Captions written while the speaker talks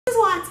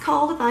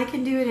called If I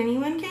Can Do It,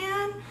 Anyone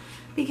Can,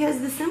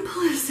 because the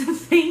simplest of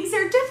things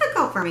are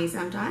difficult for me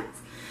sometimes.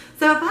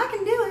 So if I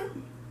can do it,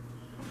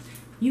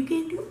 you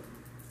can do it.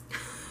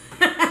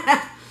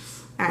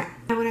 Alright,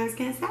 know what I was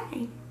going to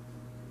say.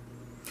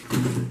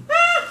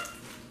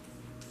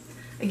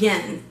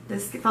 Again,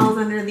 this falls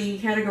under the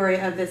category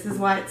of this is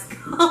why it's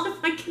called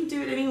If I Can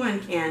Do It, Anyone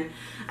Can.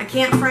 I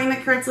can't frame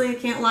it correctly. I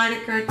can't light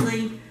it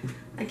correctly.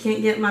 I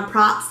can't get my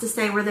props to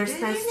stay where they're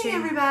supposed to. Good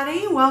evening,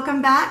 everybody.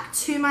 Welcome back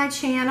to my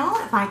channel,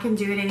 If I Can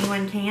Do It,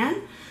 Anyone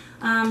Can.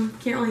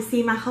 Can't really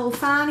see my whole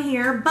sign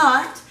here,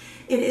 but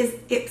it is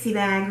Ipsy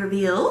bag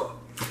reveal.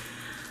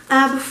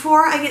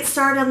 Before I get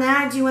started on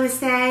that, I do want to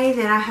say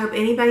that I hope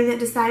anybody that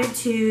decided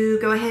to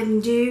go ahead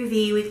and do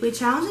the weekly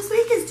challenge this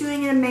week is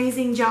doing an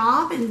amazing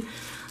job, and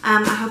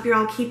I hope you're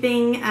all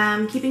keeping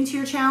to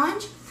your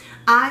challenge.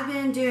 I've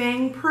been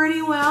doing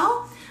pretty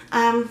well.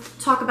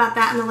 Talk about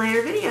that in a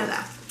later video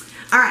though.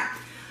 Alright,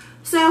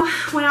 so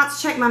went out to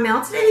check my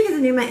mail today because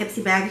I knew my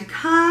Ipsy bag had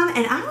come,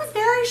 and I was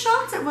very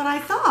shocked at what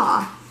I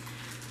saw.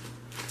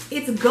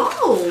 It's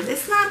gold.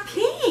 It's not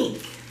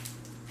pink.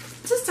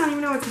 Just don't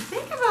even know what to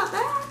think about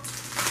that.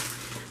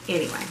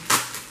 Anyway.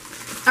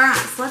 Alright,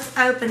 so let's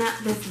open up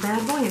this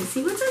bad boy and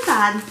see what's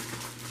inside.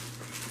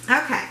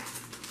 Okay.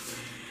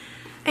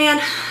 And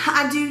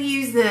I do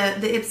use the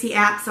Ipsy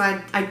app, so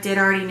I did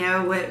already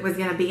know what was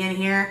going to be in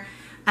here.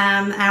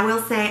 I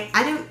will say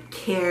I don't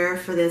care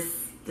for this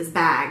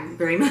bag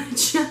very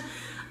much.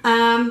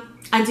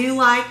 I do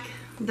like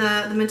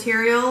the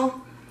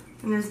material.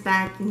 In this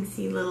bag you can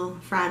see little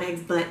fried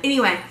eggs, but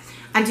anyway,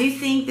 I do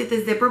think that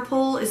the zipper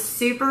pull is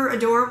super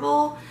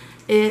adorable.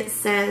 It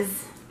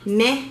says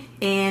meh,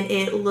 and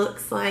it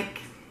looks like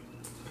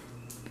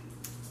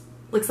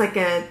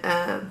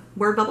a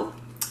word bubble.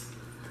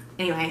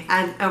 Anyway,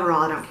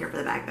 overall I don't care for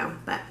the bag though,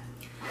 but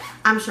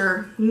I'm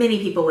sure many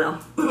people will.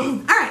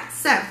 Alright,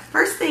 so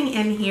first thing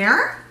in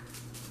here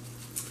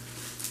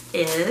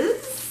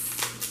is,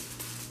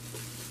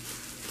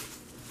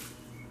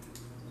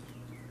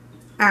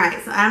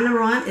 alright, so item number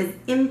 1 is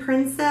In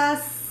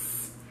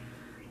Princess.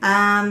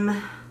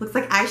 Looks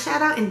like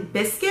eyeshadow and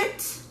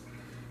biscuit.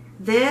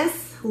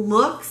 This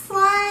looks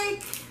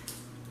like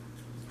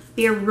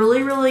be a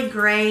really, really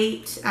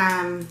great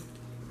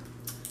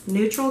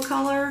neutral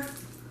color.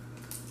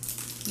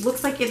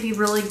 Looks like it'd be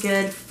really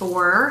good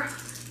for,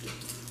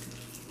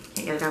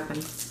 can't get it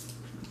open.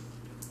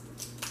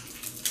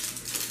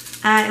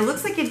 It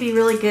looks like it'd be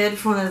really good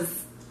for one of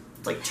those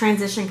like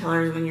transition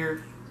colors when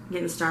you're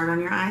getting started on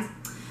your eyes.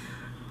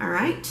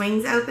 Alright,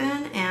 wings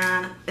open,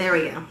 and there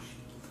we go.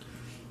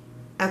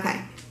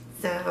 Okay,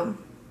 so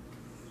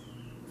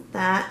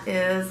that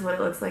is what it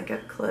looks like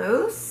up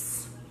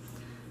close.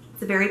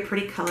 It's a very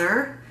pretty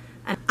color.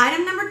 And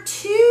item number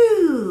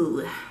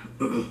 2.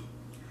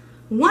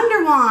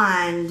 Wonder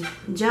Wand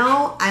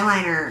Gel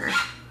Eyeliner.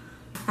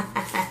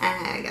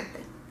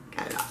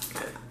 Got it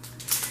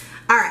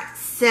off. Alright,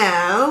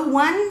 so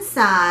one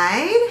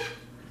side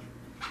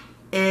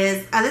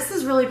is, this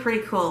is really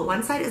pretty cool.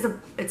 One side is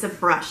it's a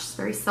brush. It's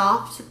very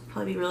soft. It'll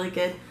probably be really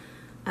good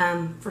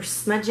for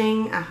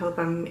smudging. I hope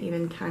I'm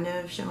even kind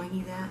of showing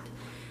you that.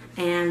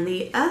 And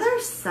the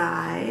other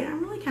side,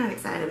 I'm really kind of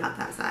excited about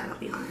that side, I'll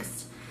be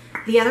honest.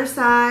 The other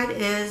side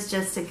is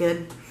just a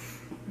good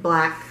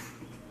black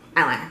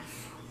eyeliner.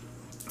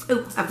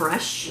 Oh, a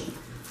brush.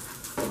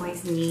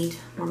 Always need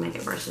more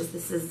makeup brushes.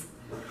 This is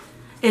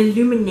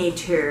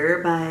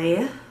Illuminator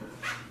by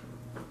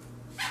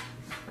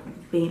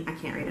Bean. I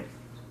can't read it.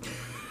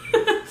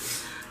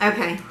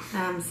 Okay,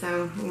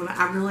 so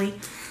I really,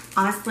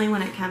 honestly,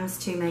 when it comes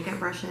to makeup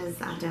brushes,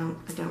 I don't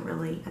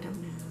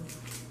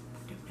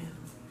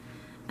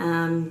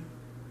know.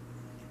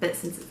 But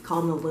since it's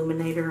called an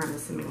illuminator, I'm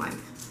assuming like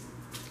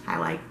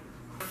highlight.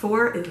 Ooh,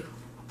 excited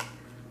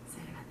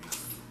about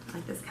this. I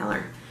like this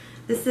color.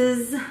 This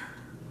is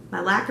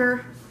my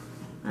lacquer,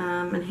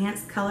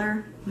 enhanced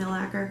color, nail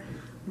lacquer,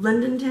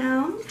 London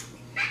Town,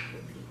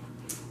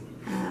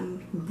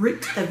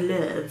 Brit of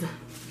Love.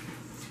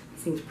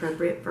 Seems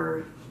appropriate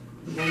for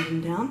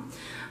London Town.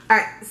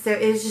 Alright, so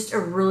it's just a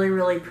really,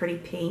 really pretty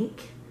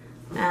pink.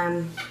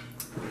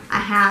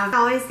 I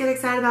always get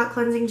excited about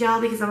cleansing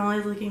gel because I'm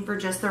always looking for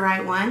just the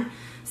right one.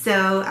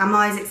 So I'm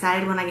always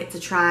excited when I get to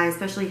try,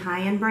 especially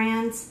high-end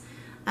brands,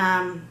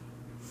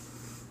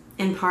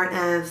 in part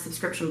of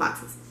subscription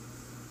boxes.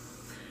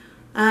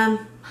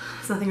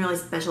 There's nothing really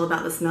special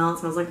about the smell. It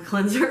smells like a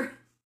cleanser.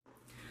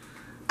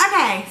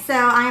 Okay, so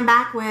I am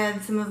back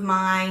with some of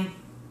my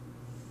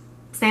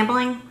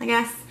sampling, I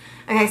guess.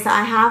 Okay, so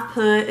I have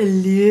put a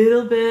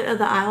little bit of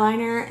the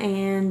eyeliner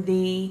and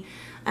the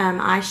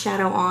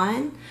eyeshadow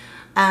on.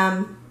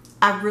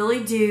 I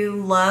really do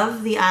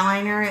love the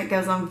eyeliner. It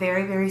goes on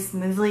very, very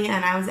smoothly,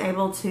 and I was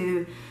able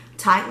to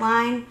tight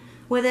line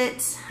with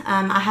it.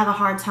 I have a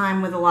hard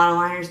time with a lot of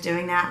liners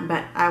doing that,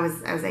 but I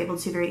was able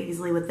to very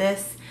easily with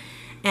this.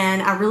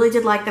 And I really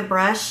did like the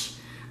brush.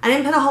 I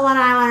didn't put a whole lot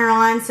of eyeliner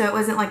on, so it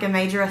wasn't like a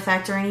major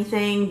effect or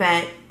anything,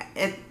 but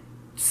it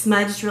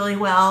smudged really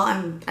well,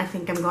 and I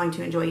think I'm going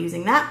to enjoy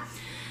using that.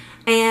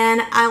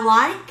 And I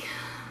like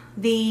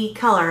the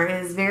color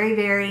is very,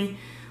 very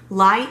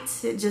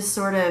light. It just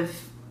sort of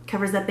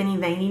covers up any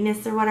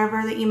veininess or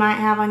whatever that you might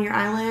have on your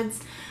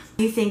eyelids.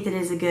 I do think that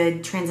is a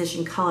good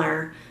transition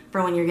color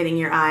for when you're getting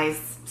your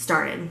eyes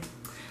started.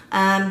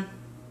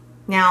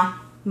 Now,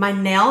 my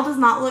nail does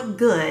not look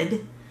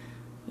good.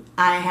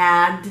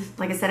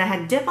 Like I said, I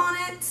had dip on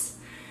it.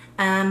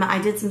 I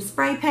did some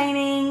spray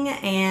painting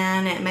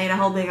and it made a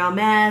whole big old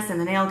mess and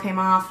the nail came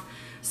off.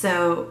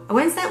 So I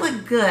wouldn't say it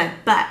looked good,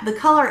 but the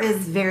color is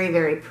very,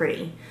 very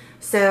pretty.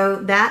 So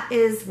that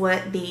is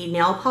what the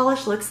nail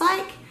polish looks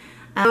like.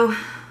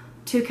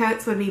 2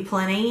 coats would be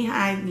plenty.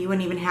 You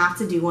wouldn't even have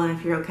to do one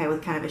if you're okay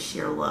with kind of a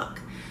sheer look.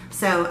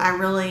 So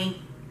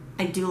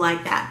I do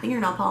like that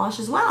fingernail polish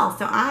as well.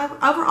 So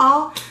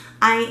overall,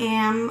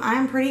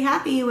 I'm pretty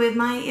happy with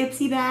my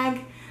Ipsy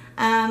bag,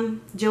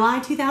 July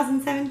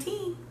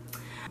 2017.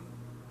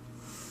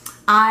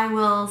 I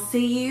will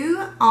see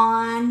you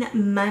on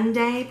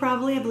Monday,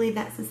 probably. I believe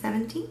that's the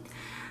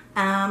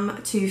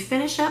 17th, to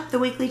finish up the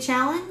weekly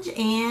challenge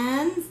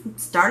and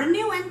start a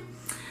new one.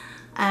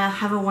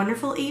 Have a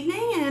wonderful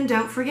evening, and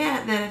don't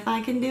forget that if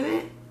I can do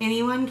it,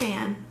 anyone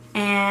can.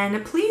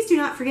 And please do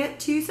not forget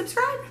to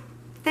subscribe.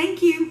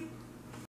 Thank you.